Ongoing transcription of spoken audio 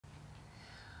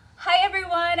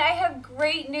I have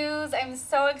great news. I'm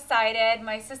so excited.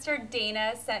 My sister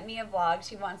Dana sent me a vlog.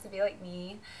 She wants to be like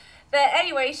me. But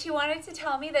anyway, she wanted to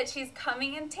tell me that she's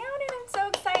coming in town and I'm so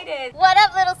excited. What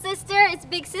up, little sister? It's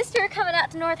big sister coming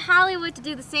out to North Hollywood to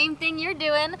do the same thing you're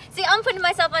doing. See, I'm putting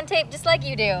myself on tape just like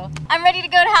you do. I'm ready to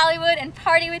go to Hollywood and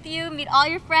party with you, meet all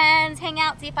your friends, hang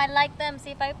out, see if I like them,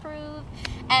 see if I approve.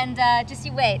 And just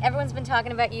you wait. Everyone's been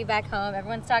talking about you back home.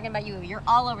 Everyone's talking about you. You're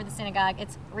all over the synagogue.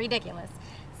 It's ridiculous.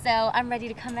 So I'm ready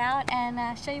to come out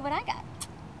and show you what I got.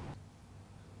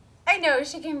 I know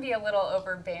she can be a little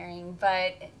overbearing,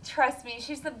 but trust me,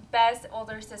 she's the best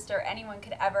older sister anyone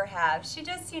could ever have. She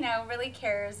just, you know, really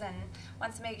cares and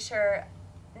wants to make sure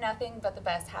nothing but the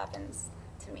best happens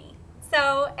to me.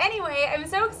 So anyway, I'm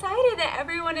so excited that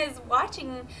everyone is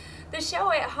watching the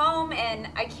show at home, and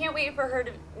I can't wait for her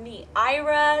to meet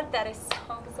Ira. That is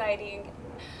so exciting.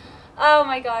 Oh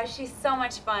my gosh, she's so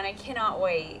much fun. I cannot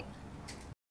wait.